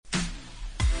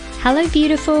Hello,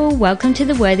 beautiful. Welcome to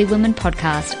the Worthy Woman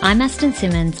podcast. I'm Aston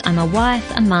Simmons. I'm a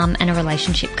wife, a mum, and a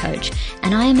relationship coach.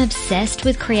 And I am obsessed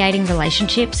with creating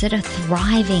relationships that are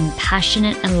thriving,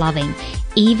 passionate, and loving.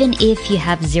 Even if you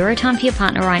have zero time for your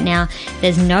partner right now,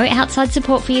 there's no outside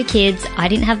support for your kids. I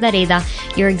didn't have that either.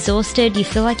 You're exhausted. You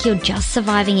feel like you're just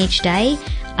surviving each day.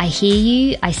 I hear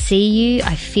you, I see you,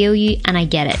 I feel you, and I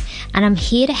get it. And I'm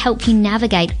here to help you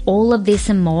navigate all of this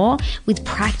and more with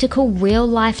practical real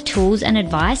life tools and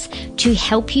advice to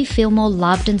help you feel more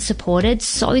loved and supported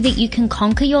so that you can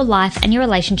conquer your life and your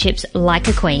relationships like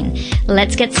a queen.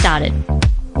 Let's get started.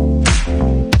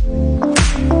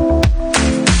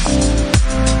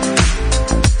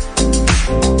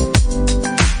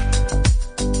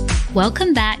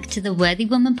 Welcome back to the Worthy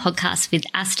Woman podcast with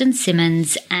Aston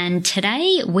Simmons, and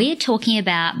today we're talking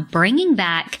about bringing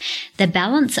back the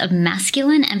balance of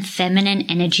masculine and feminine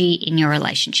energy in your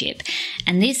relationship.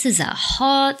 And this is a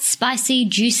hot, spicy,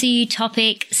 juicy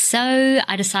topic, so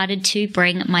I decided to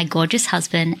bring my gorgeous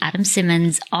husband, Adam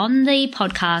Simmons, on the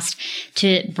podcast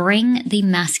to bring the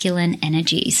masculine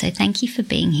energy. So thank you for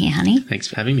being here, honey. Thanks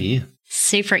for having me here.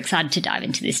 Super excited to dive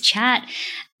into this chat.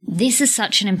 This is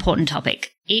such an important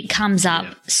topic. It comes up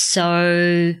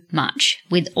so much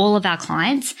with all of our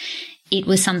clients. It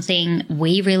was something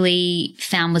we really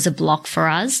found was a block for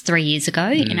us 3 years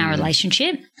ago in our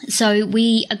relationship. So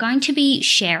we are going to be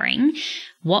sharing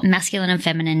what masculine and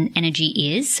feminine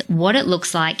energy is, what it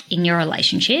looks like in your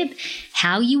relationship,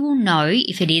 how you will know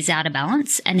if it is out of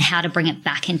balance and how to bring it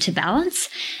back into balance,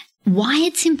 why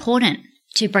it's important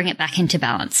to bring it back into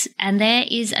balance. And there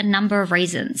is a number of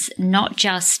reasons, not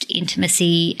just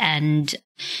intimacy and,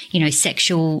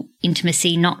 sexual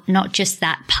intimacy, not just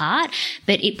that part,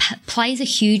 but it plays a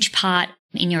huge part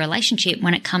in your relationship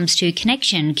when it comes to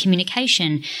connection,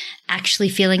 communication, actually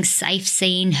feeling safe,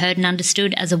 seen, heard, and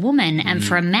understood as a woman. And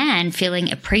for a man,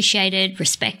 feeling appreciated,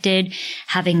 respected,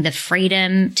 having the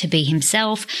freedom to be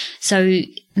himself. So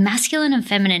masculine and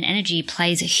feminine energy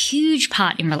plays a huge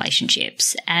part in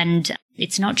relationships, and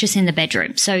it's not just in the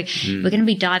bedroom. So we're going to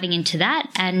be diving into that,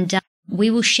 and we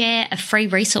will share a free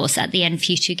resource at the end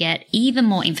for you to get even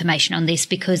more information on this,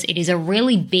 because it is a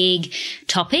really big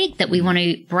topic that we want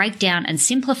to break down and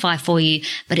simplify for you,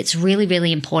 but it's really,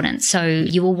 really important. So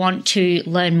you will want to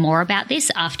learn more about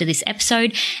this after this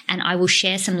episode, and I will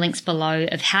share some links below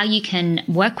of how you can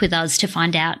work with us to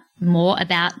find out more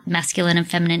about masculine and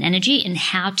feminine energy and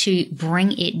how to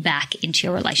bring it back into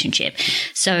your relationship.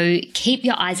 So keep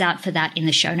your eyes out for that in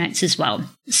the show notes as well.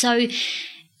 So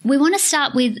we want to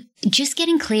start with just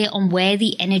getting clear on where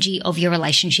the energy of your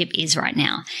relationship is right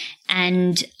now.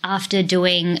 And after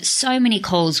doing so many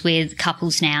calls with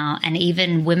couples now, and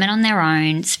even women on their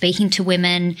own, speaking to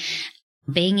women,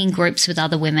 being in groups with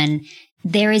other women,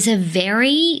 there is a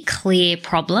very clear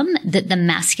problem that the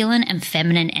masculine and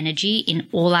feminine energy in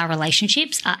all our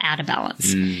relationships are out of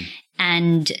balance.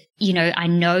 And, I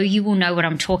know you will know what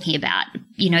I'm talking about.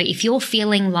 If you're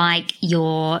feeling like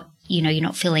you're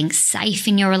not feeling safe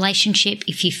in your relationship,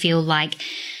 if you feel like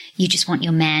you just want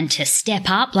your man to step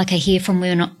up, like I hear from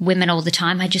women all the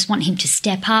time, I just want him to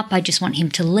step up. I just want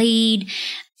him to lead.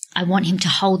 I want him to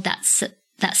hold that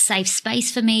safe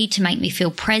space for me, to make me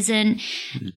feel present.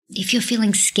 If you're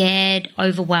feeling scared,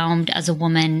 overwhelmed as a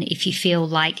woman, if you feel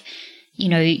like,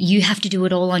 you have to do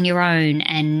it all on your own,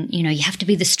 and, you have to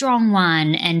be the strong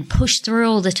one and push through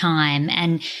all the time,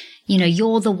 and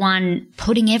you're the one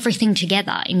putting everything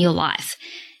together in your life,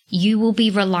 you will be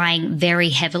relying very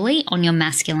heavily on your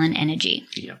masculine energy.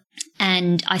 Yeah.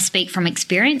 And I speak from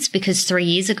experience, because 3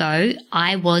 years ago,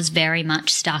 I was very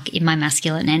much stuck in my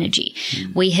masculine energy.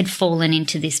 We had fallen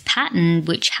into this pattern,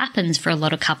 which happens for a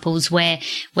lot of couples, where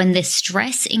when the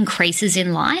stress increases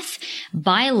in life,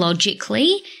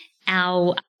 biologically,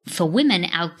 for women,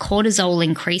 our cortisol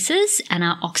increases and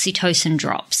our oxytocin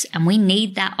drops. And we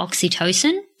need that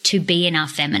oxytocin to be in our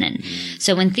feminine.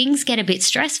 So when things get a bit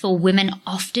stressful, women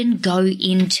often go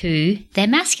into their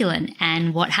masculine.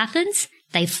 And what happens?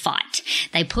 They fight.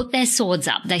 They put their swords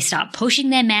up. They start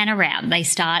pushing their man around. They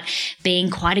start being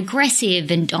quite aggressive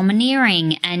and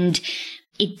domineering. And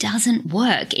it doesn't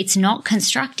work. It's not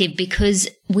constructive, because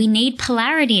we need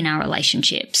polarity in our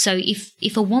relationship. So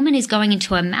if a woman is going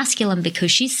into a masculine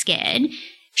because she's scared,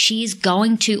 she is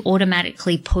going to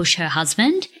automatically push her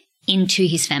husband into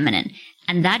his feminine.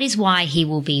 And that is why he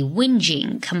will be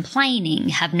whinging, complaining,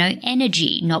 have no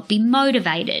energy, not be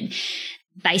motivated,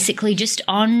 basically just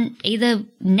on either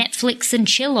Netflix and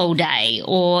chill all day,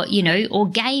 or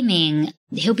gaming.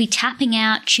 He'll be tapping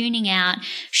out, tuning out,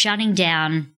 shutting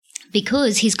down,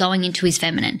 because he's going into his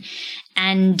feminine.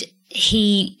 And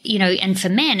and for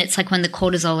men, it's like when the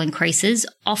cortisol increases,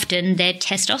 often their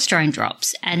testosterone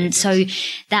drops. And so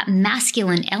that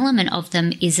masculine element of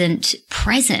them isn't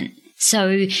present.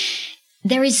 So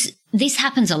this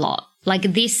happens a lot.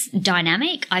 Like this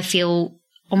dynamic, I feel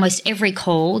almost every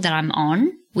call that I'm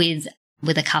on with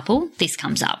a couple, this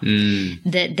comes up,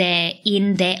 that they're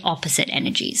in their opposite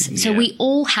energies. Yeah. So we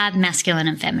all have masculine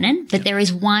and feminine, but there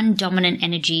is one dominant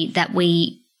energy that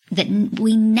we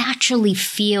naturally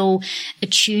feel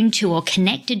attuned to or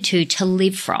connected to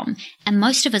live from. And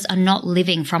most of us are not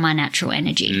living from our natural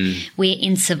energy. We're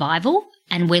in survival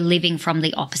and we're living from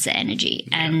the opposite energy.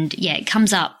 Yeah. And it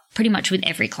comes up pretty much with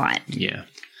every client. Yeah.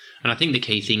 And I think the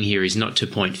key thing here is not to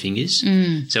point fingers.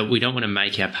 So we don't want to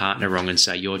make our partner wrong and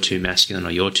say you're too masculine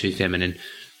or you're too feminine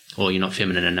or you're not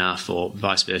feminine enough or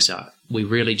vice versa. We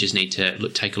really just need to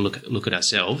take a look at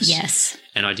ourselves. Yes.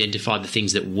 And identify the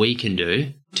things that we can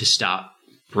do to start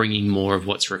bringing more of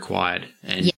what's required.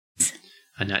 And, yes.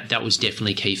 And that was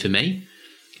definitely key for me,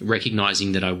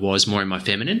 recognizing that I was more in my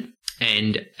feminine.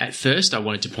 And at first I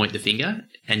wanted to point the finger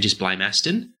and just blame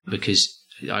Aston because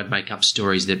I'd make up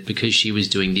stories that because she was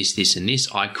doing this, this and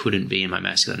this, I couldn't be in my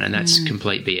masculine. And that's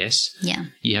complete BS. Yeah.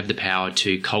 You have the power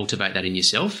to cultivate that in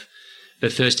yourself.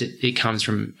 But first it comes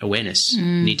from awareness. You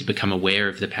need to become aware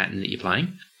of the pattern that you're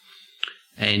playing.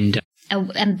 And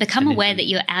become aware that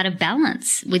you're out of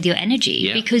balance with your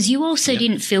energy because you also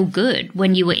didn't feel good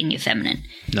when you were in your feminine.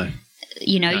 No.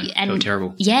 And felt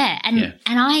terrible. Yeah. And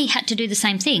I had to do the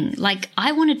same thing. Like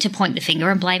I wanted to point the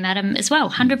finger and blame Adam as well,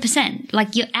 100%. Like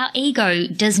our ego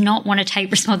does not want to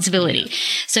take responsibility. Yeah.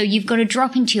 So you've got to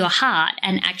drop into your heart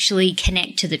and actually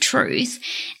connect to the truth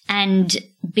and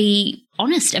be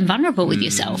honest and vulnerable with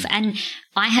yourself. And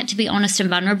I had to be honest and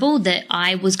vulnerable that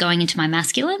I was going into my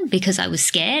masculine because I was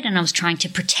scared and I was trying to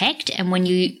protect. And when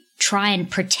you try and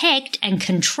protect and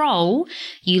control,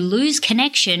 you lose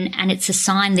connection and it's a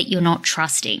sign that you're not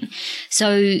trusting.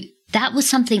 So that was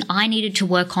something I needed to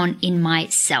work on in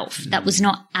myself. That was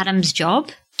not Adam's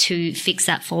job to fix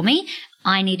that for me.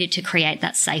 I needed to create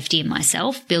that safety in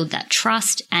myself, build that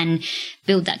trust and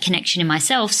build that connection in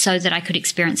myself so that I could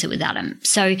experience it with Adam.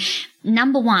 So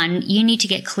number one, you need to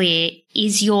get clear,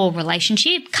 is your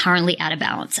relationship currently out of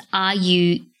balance? Are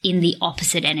you in the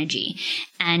opposite energy?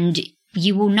 And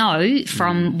you will know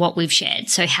from what we've shared,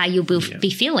 so how you'll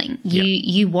be feeling.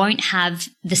 You won't have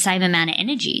the same amount of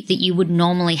energy that you would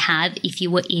normally have if you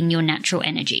were in your natural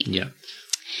energy. Yeah.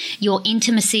 Your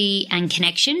intimacy and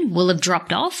connection will have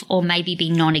dropped off or maybe be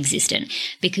non-existent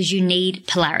because you need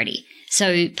polarity.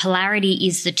 So polarity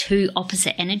is the two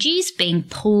opposite energies being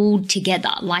pulled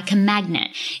together like a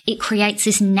magnet. It creates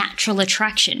this natural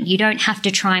attraction. You don't have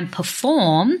to try and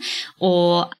perform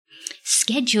or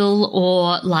schedule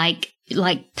or like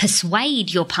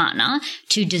persuade your partner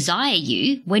to desire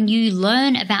you. When you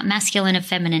learn about masculine and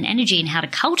feminine energy and how to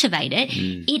cultivate it,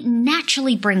 it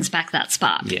naturally brings back that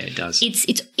spark. Yeah, it does.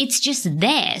 It's just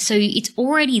there. So it's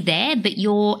already there, but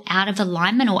you're out of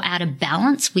alignment or out of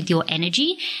balance with your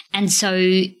energy. And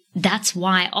so that's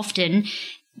why often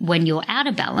when you're out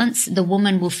of balance, the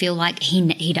woman will feel like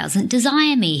he doesn't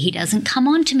desire me. He doesn't come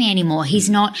on to me anymore. He's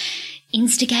not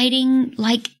instigating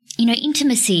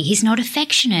intimacy. He's not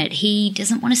affectionate. He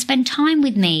doesn't want to spend time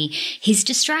with me. He's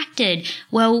distracted.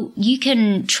 Well, you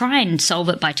can try and solve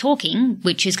it by talking,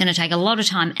 which is going to take a lot of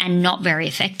time and not very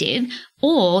effective,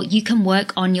 or you can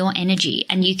work on your energy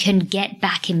and you can get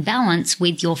back in balance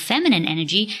with your feminine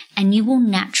energy and you will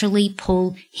naturally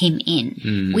pull him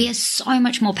in. We are so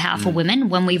much more powerful women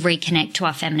when we reconnect to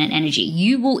our feminine energy.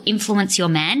 You will influence your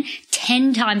man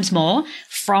 10 times more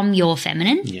from your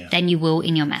feminine than you will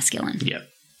in your masculine. Yeah.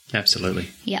 Absolutely.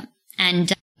 Yeah.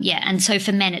 And so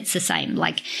for men, it's the same.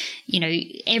 Like,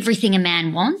 everything a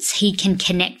man wants, he can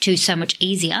connect to so much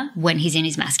easier when he's in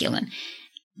his masculine.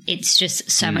 It's just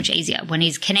so much easier when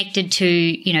he's connected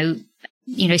to,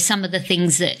 some of the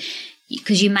things that,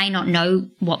 because you may not know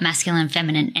what masculine and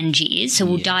feminine energy is. So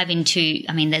we'll dive into,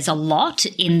 there's a lot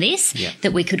in this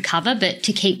that we could cover, but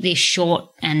to keep this short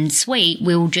and sweet,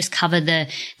 we'll just cover the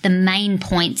main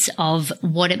points of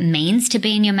what it means to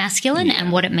be in your masculine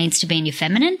and what it means to be in your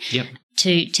feminine. Yep.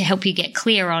 To help you get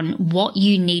clear on what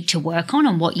you need to work on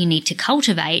and what you need to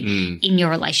cultivate in your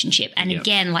relationship. And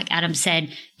again, like Adam said,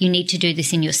 you need to do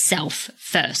this in yourself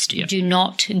first. Yep. Do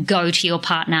not go to your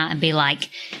partner and be like,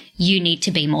 you need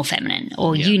to be more feminine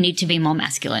or you need to be more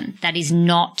masculine. That is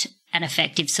not an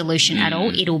effective solution at all.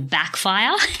 It'll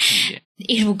backfire.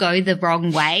 It will go the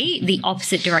wrong way, the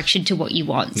opposite direction to what you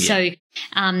want. So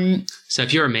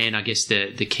if you're a man, I guess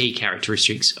the key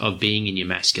characteristics of being in your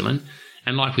masculine,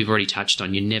 and like we've already touched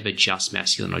on, you're never just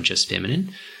masculine or just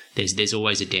feminine. there's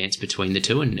always a dance between the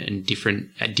two, and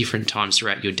at different times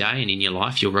throughout your day and in your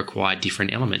life, you'll require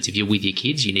different elements. If you're with your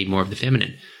kids, you need more of the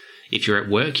feminine. If you're at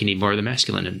work, you need more of the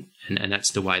masculine, and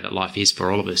that's the way that life is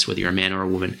for all of us, whether you're a man or a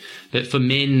woman. But for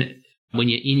men, when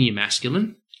you're in your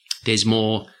masculine, there's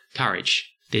more courage,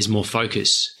 there's more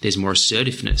focus, there's more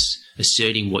assertiveness,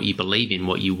 asserting what you believe in,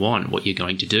 what you want, what you're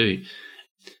going to do.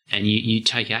 And you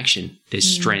take action. There's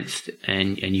strength,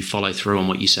 and you follow through on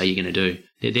what you say you're going to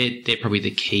do. They're probably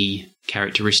the key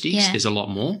characteristics. Yeah. There's a lot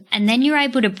more. And then you're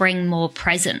able to bring more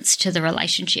presence to the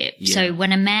relationship. Yeah. So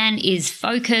when a man is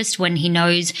focused, when he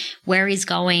knows where he's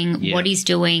going, what he's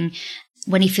doing,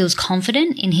 when he feels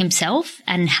confident in himself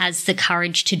and has the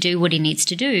courage to do what he needs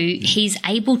to do, he's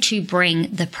able to bring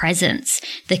the presence,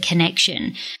 the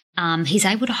connection. He's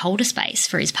able to hold a space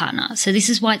for his partner. So this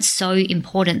is why it's so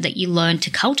important that you learn to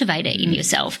cultivate it in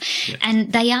yourself. Yeah.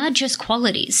 And they are just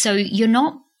qualities. So you're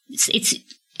not,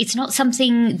 it's not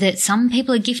something that some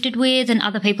people are gifted with and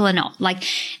other people are not. Like,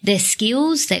 they're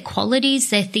skills, they're qualities,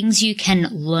 they're things you can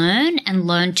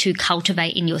learn to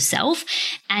cultivate in yourself.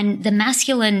 And the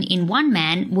masculine in one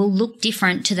man will look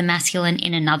different to the masculine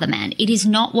in another man. It is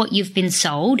not what you've been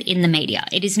sold in the media.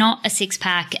 It is not a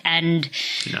six-pack and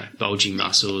bulging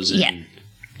muscles and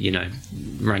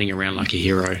running around like a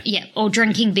hero. Yeah, or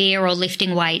drinking beer or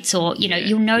lifting weights, or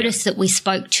you'll notice that we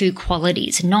spoke to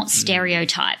qualities, not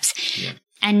stereotypes. Yeah.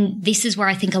 And this is where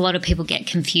I think a lot of people get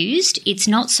confused. It's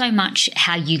not so much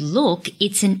how you look,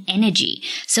 it's an energy.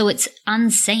 So it's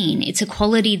unseen. It's a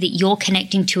quality that you're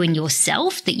connecting to in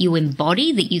yourself, that you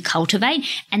embody, that you cultivate,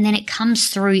 and then it comes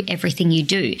through everything you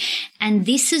do. And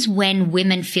this is when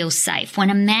women feel safe. When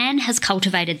a man has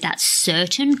cultivated that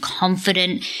certain,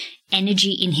 confident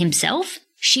energy in himself,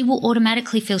 she will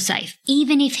automatically feel safe,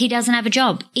 even if he doesn't have a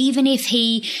job, even if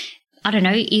he,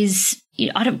 is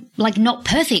not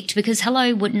perfect, because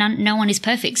no one is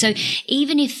perfect. So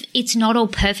even if it's not all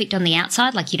perfect on the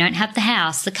outside, like you don't have the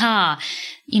house, the car,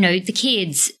 the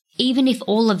kids, even if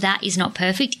all of that is not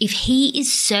perfect, if he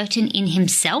is certain in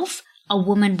himself, a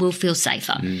woman will feel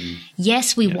safer.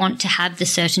 Yes, we want to have the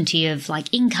certainty of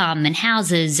like income and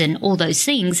houses and all those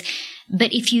things.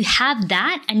 But if you have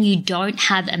that and you don't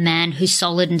have a man who's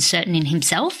solid and certain in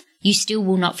himself, you still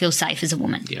will not feel safe as a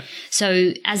woman. Yeah.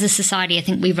 So as a society, I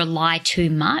think we rely too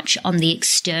much on the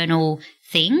external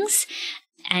things.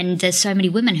 And there's so many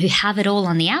women who have it all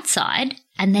on the outside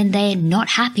and then they're not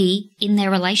happy in their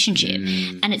relationship.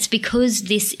 And it's because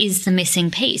this is the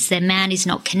missing piece. Their man is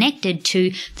not connected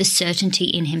to the certainty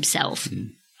in himself.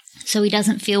 So he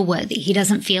doesn't feel worthy. He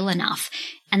doesn't feel enough.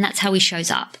 And that's how he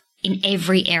shows up in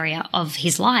every area of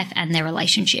his life and their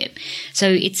relationship. So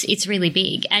it's really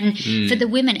big. And for the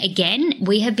women, again,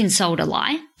 we have been sold a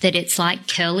lie that it's like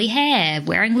curly hair,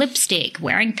 wearing lipstick,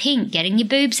 wearing pink, getting your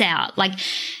boobs out. Like,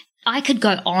 I could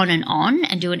go on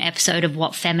and do an episode of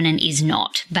what feminine is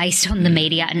not based on the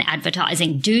media and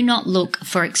advertising. Do not look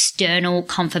for external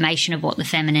confirmation of what the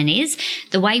feminine is.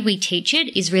 The way we teach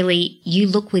it is really you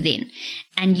look within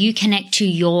and you connect to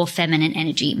your feminine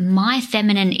energy. My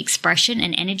feminine expression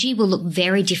and energy will look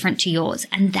very different to yours,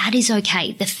 and that is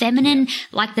okay. The feminine,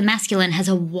 like the masculine, has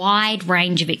a wide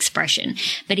range of expression.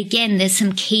 But again, there's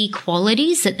some key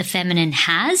qualities that the feminine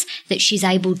has that she's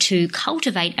able to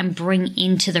cultivate and bring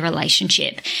into the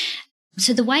relationship.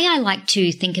 So the way I like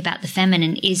to think about the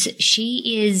feminine is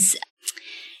she's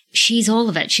all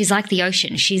of it. She's like the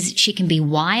ocean. She can be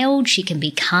wild, she can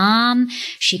be calm,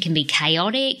 she can be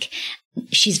chaotic.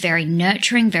 She's very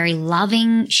nurturing, very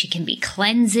loving. She can be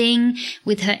cleansing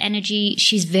with her energy.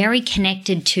 She's very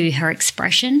connected to her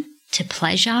expression, to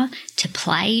pleasure, to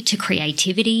play, to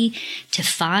creativity, to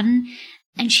fun.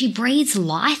 And she breathes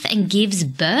life and gives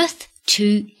birth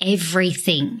to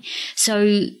everything.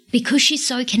 So because she's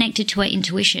so connected to her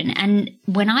intuition, and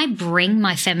when I bring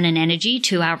my feminine energy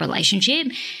to our relationship,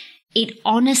 it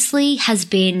honestly has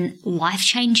been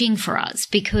life-changing for us,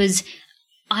 because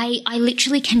I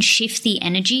literally can shift the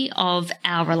energy of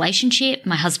our relationship,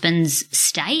 my husband's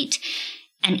state,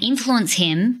 and influence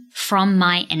him from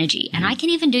my energy. And I can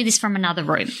even do this from another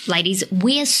room. Ladies,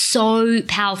 we are so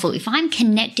powerful. If I'm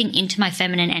connecting into my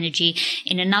feminine energy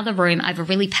in another room, I have a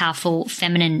really powerful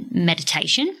feminine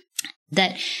meditation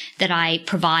that I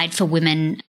provide for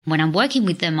women when I'm working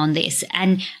with them on this.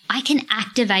 And I can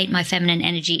activate my feminine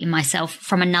energy in myself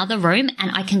from another room,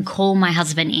 and I can call my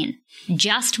husband in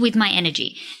just with my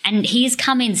energy. And he has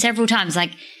come in several times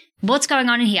like, what's going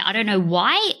on in here? I don't know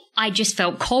why. I just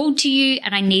felt called to you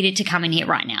and I needed to come in here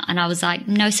right now. And I was like,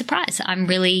 no surprise. I'm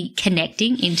really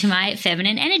connecting into my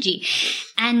feminine energy.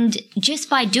 And just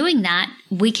by doing that,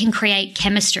 we can create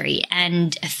chemistry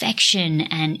and affection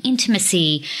and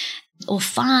intimacy, or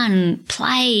fun,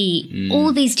 play,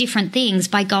 all these different things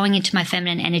by going into my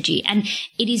feminine energy. And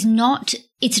it's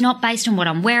not based on what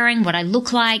I'm wearing, what I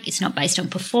look like. It's not based on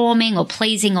performing or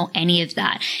pleasing or any of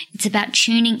that. It's about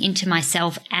tuning into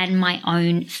myself and my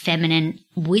own feminine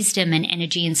wisdom and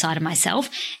energy inside of myself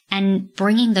and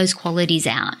bringing those qualities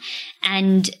out.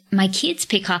 And my kids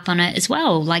pick up on it as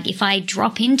well. Like if I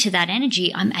drop into that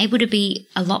energy, I'm able to be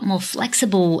a lot more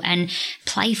flexible and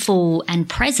playful and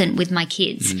present with my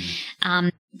kids.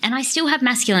 And I still have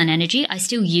masculine energy. I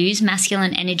still use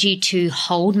masculine energy to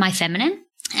hold my feminine.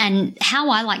 And how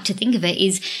I like to think of it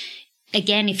is,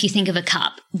 again, if you think of a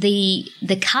cup, the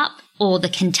cup or the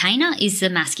container is the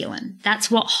masculine.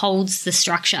 That's what holds the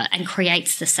structure and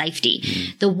creates the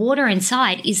safety. The water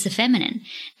inside is the feminine.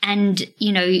 And,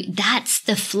 that's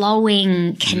the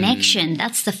flowing connection.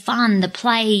 That's the fun, the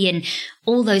play and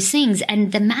all those things.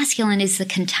 And the masculine is the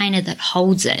container that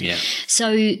holds it. Yeah.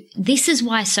 So this is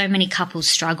why so many couples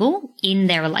struggle in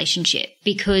their relationship,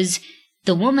 because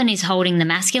the woman is holding the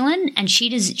masculine and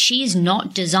she is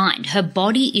not designed. Her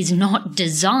body is not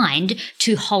designed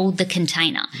to hold the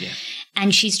container. Yeah.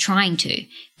 And she's trying to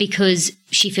because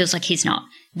she feels like he's not.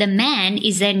 The man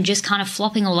is then just kind of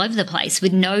flopping all over the place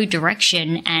with no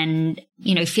direction and,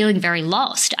 feeling very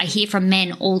lost. I hear from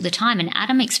men all the time, and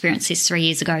Adam experienced this 3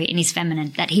 years ago in his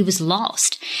feminine, that he was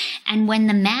lost. And when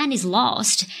the man is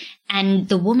lost and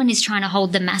the woman is trying to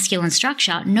hold the masculine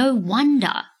structure, no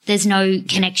wonder there's no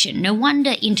connection. No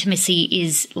wonder intimacy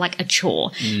is like a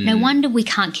chore. No wonder we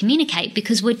can't communicate,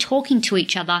 because we're talking to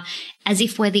each other as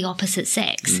if we're the opposite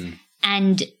sex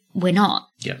and we're not.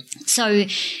 Yeah. So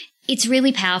it's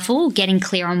really powerful getting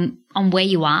clear on where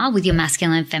you are with your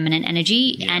masculine and feminine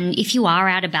energy. Yeah. And if you are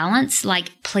out of balance,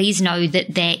 please know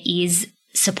that there is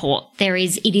support.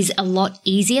 It is a lot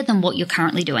easier than what you're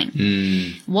currently doing.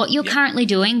 What you're currently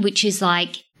doing, which is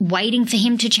waiting for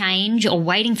him to change or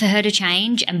waiting for her to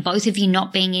change, and both of you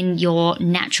not being in your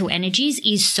natural energies,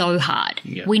 is so hard.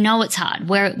 Yeah. We know it's hard.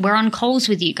 We're on calls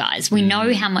with you guys. We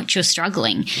know how much you're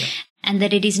struggling. Yeah. And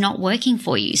that it is not working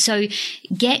for you. So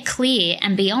get clear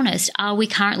and be honest. Are we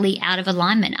currently out of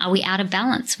alignment? Are we out of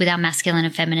balance with our masculine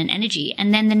and feminine energy?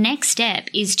 And then the next step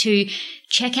is to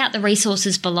check out the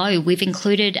resources below. We've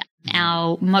included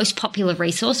our most popular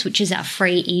resource, which is our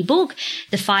free ebook,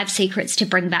 The 5 Secrets to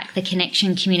Bring Back the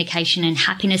Connection, Communication, and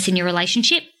Happiness in Your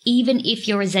Relationship, even if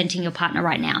you're resenting your partner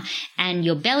right now and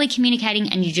you're barely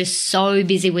communicating and you're just so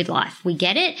busy with life. We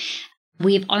get it.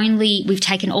 We've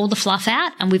taken all the fluff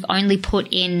out and we've only put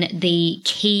in the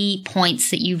key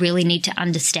points that you really need to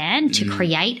understand to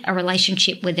create a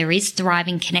relationship where there is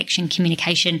thriving connection,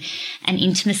 communication, and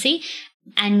intimacy.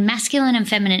 And masculine and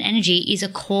feminine energy is a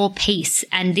core piece.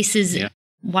 And this is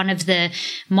one of the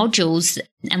modules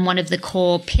and one of the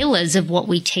core pillars of what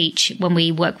we teach when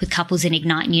we work with couples in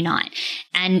Ignite and Unite.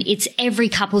 And it's every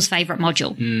couple's favorite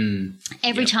module.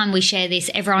 Every time we share this,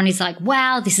 everyone is like,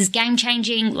 wow, this is game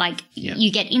changing.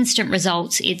 You get instant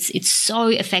results. It's so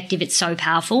effective. It's so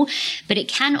powerful, but it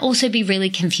can also be really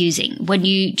confusing. When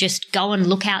you just go and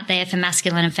look out there for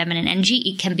masculine and feminine energy,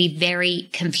 it can be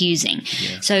very confusing.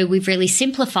 Yeah. So we've really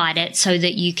simplified it so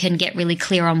that you can get really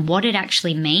clear on what it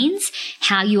actually means,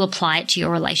 how you apply it to your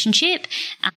relationship,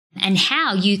 and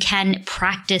how you can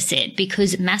practice it,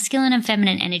 because masculine and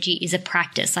feminine energy is a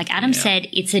practice. Like Adam said,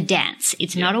 it's a dance.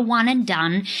 It's not a one and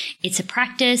done. It's a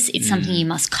practice. It's something you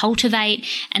must cultivate.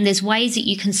 And there's ways that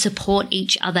you can support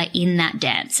each other in that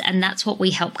dance. And that's what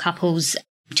we help couples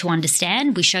to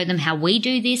understand. We show them how we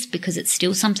do this because it's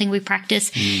still something we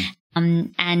practice.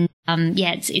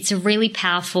 It's a really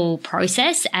powerful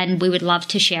process, and we would love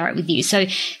to share it with you. So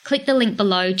click the link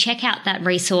below, check out that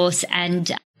resource, and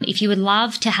if you would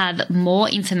love to have more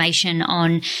information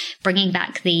on bringing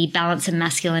back the balance of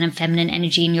masculine and feminine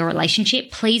energy in your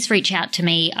relationship, please reach out to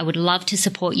me. I would love to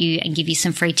support you and give you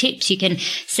some free tips. You can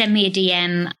send me a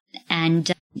DM,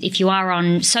 and if you are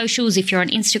on socials, if you're on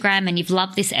Instagram and you've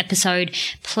loved this episode,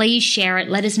 please share it.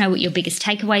 Let us know what your biggest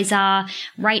takeaways are.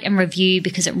 Rate and review,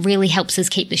 because it really helps us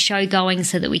keep the show going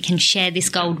so that we can share this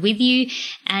gold with you.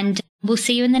 And we'll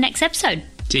see you in the next episode.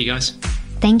 See you guys.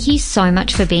 Thank you so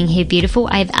much for being here, beautiful.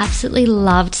 I've absolutely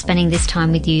loved spending this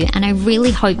time with you, and I really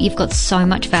hope you've got so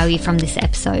much value from this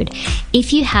episode.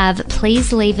 If you have,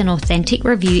 please leave an authentic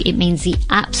review. It means the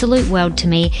absolute world to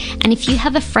me. And if you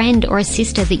have a friend or a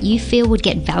sister that you feel would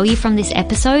get value from this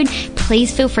episode,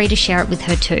 please feel free to share it with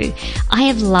her too. I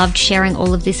have loved sharing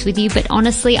all of this with you, but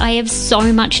honestly, I have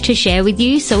so much to share with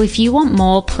you. So if you want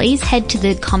more, please head to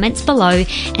the comments below,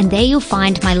 and there you'll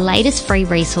find my latest free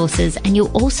resources, and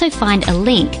you'll also find a link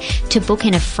link to book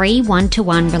in a free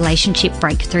one-to-one relationship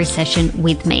breakthrough session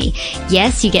with me.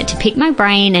 Yes, you get to pick my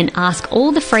brain and ask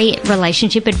all the free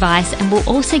relationship advice, and we'll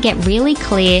also get really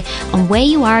clear on where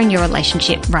you are in your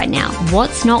relationship right now,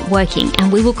 what's not working,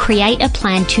 and we will create a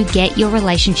plan to get your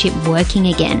relationship working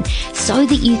again so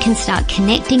that you can start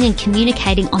connecting and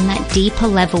communicating on that deeper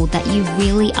level that you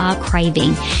really are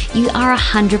craving. You are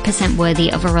 100%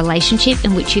 worthy of a relationship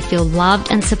in which you feel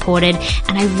loved and supported,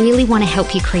 and I really want to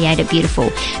help you create it beautiful.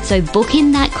 So book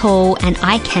in that call, and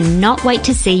I cannot wait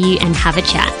to see you and have a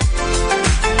chat.